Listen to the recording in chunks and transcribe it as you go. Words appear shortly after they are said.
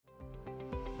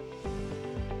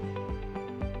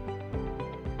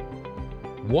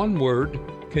One word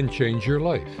can change your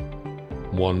life.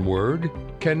 One word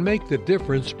can make the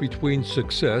difference between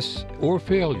success or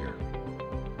failure.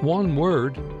 One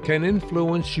word can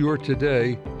influence your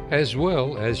today as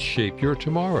well as shape your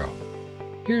tomorrow.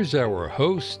 Here's our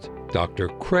host, Dr.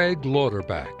 Craig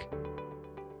Lauterbach.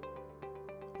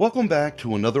 Welcome back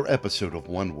to another episode of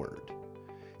One Word.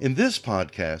 In this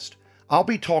podcast, I'll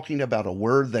be talking about a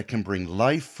word that can bring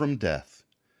life from death.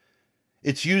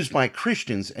 It's used by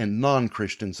Christians and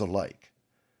non-Christians alike.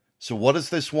 So what is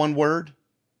this one word?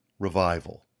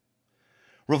 Revival.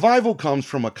 Revival comes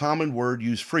from a common word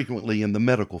used frequently in the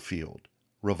medical field,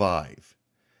 revive.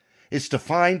 It's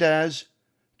defined as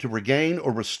to regain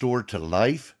or restore to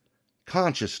life,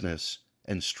 consciousness,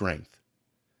 and strength.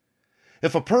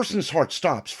 If a person's heart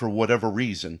stops for whatever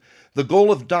reason, the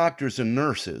goal of doctors and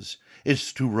nurses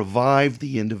is to revive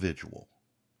the individual.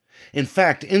 In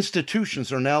fact,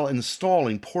 institutions are now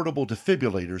installing portable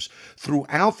defibrillators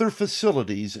throughout their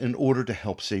facilities in order to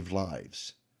help save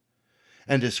lives.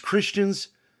 And as Christians,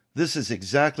 this is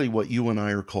exactly what you and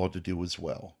I are called to do as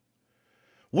well.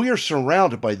 We are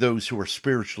surrounded by those who are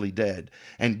spiritually dead,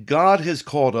 and God has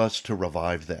called us to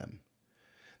revive them.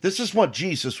 This is what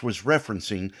Jesus was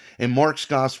referencing in Mark's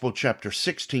Gospel, chapter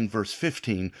 16, verse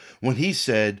 15, when he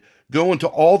said, "Go into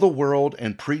all the world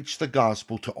and preach the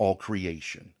gospel to all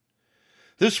creation."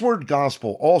 This word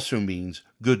gospel also means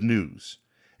good news.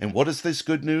 And what is this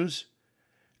good news?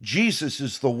 Jesus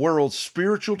is the world's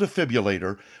spiritual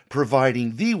defibrillator,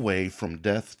 providing the way from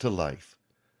death to life.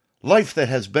 Life that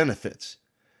has benefits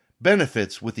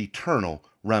with eternal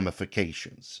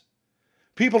ramifications.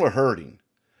 People are hurting.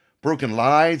 Broken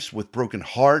lives with broken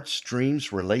hearts,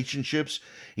 dreams, relationships,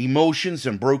 emotions,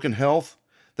 and broken health.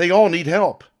 They all need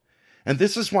help. And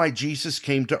this is why Jesus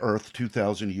came to earth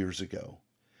 2,000 years ago.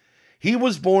 He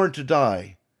was born to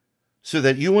die so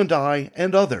that you and I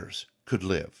and others could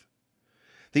live.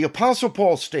 The Apostle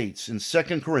Paul states in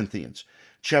 2 Corinthians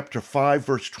chapter 5,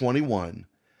 verse 21,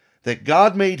 that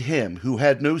God made him who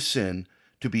had no sin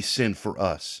to be sin for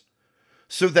us,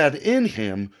 so that in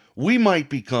him we might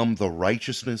become the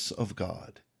righteousness of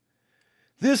God.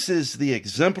 This is the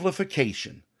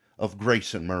exemplification of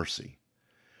grace and mercy,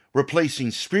 replacing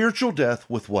spiritual death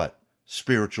with what?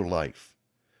 Spiritual life.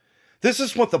 This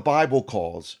is what the Bible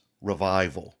calls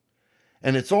revival,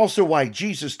 and it's also why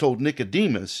Jesus told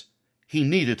Nicodemus he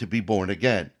needed to be born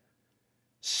again.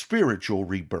 Spiritual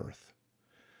rebirth.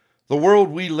 The world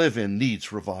we live in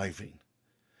needs reviving.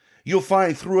 You'll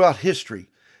find throughout history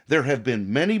there have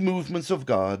been many movements of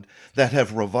God that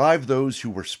have revived those who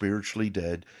were spiritually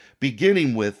dead,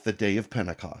 beginning with the day of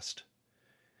Pentecost.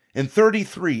 In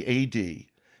 33 AD,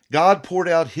 God poured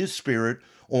out his Spirit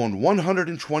on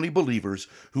 120 believers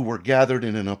who were gathered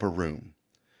in an upper room.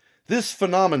 This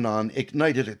phenomenon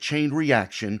ignited a chain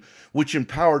reaction which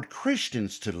empowered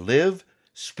Christians to live,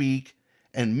 speak,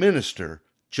 and minister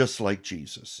just like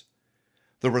Jesus.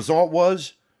 The result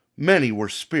was many were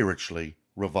spiritually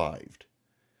revived.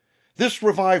 This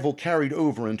revival carried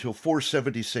over until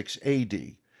 476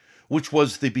 AD, which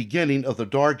was the beginning of the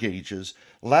Dark Ages,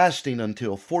 lasting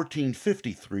until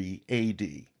 1453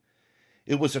 AD.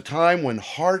 It was a time when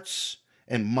hearts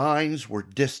and minds were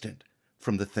distant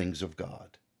from the things of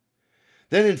God.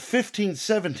 Then in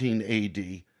 1517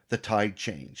 AD, the tide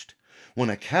changed, when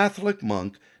a Catholic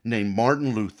monk named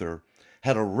Martin Luther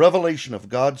had a revelation of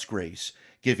God's grace,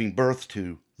 giving birth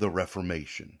to the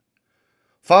Reformation.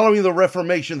 Following the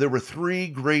Reformation, there were three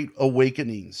great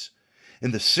awakenings in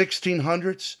the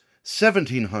 1600s,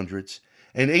 1700s,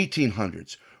 and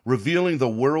 1800s, revealing the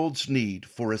world's need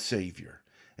for a Savior,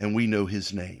 and we know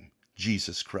his name,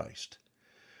 Jesus Christ.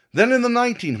 Then in the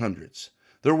 1900s,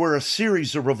 there were a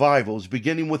series of revivals,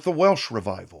 beginning with the Welsh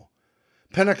Revival,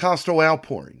 Pentecostal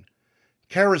outpouring,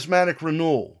 charismatic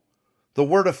renewal, the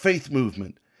Word of Faith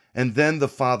movement, and then the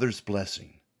Father's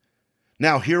blessing.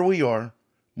 Now here we are,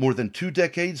 more than 2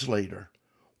 decades later,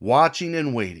 watching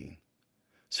and waiting.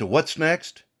 So what's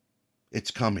next? It's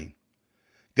coming.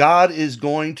 God is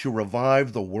going to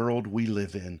revive the world we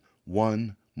live in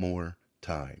one more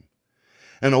time.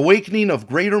 An awakening of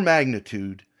greater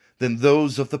magnitude than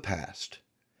those of the past.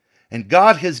 And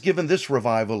God has given this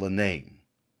revival a name,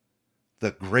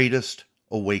 the Greatest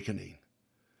Awakening.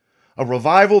 A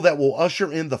revival that will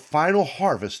usher in the final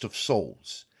harvest of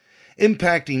souls,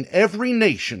 impacting every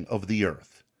nation of the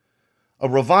earth. A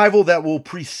revival that will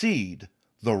precede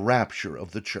the rapture of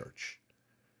the church.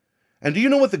 And do you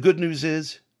know what the good news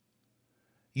is?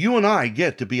 You and I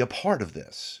get to be a part of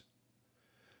this.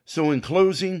 So in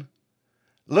closing,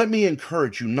 let me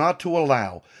encourage you not to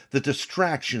allow the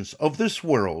distractions of this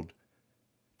world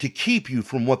to keep you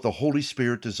from what the Holy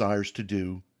Spirit desires to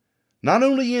do not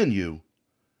only in you,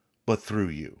 but through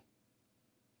you.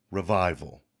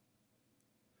 Revival.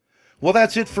 Well,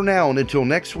 that's it for now, and until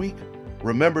next week,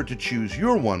 remember to choose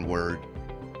your one word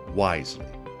wisely.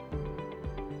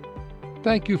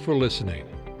 Thank you for listening.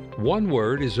 One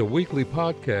Word is a weekly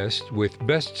podcast with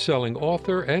best-selling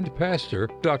author and pastor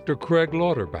Dr. Craig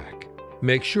Lauterbach.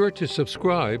 Make sure to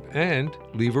subscribe and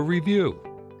leave a review.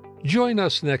 Join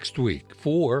us next week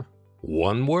for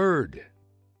One Word.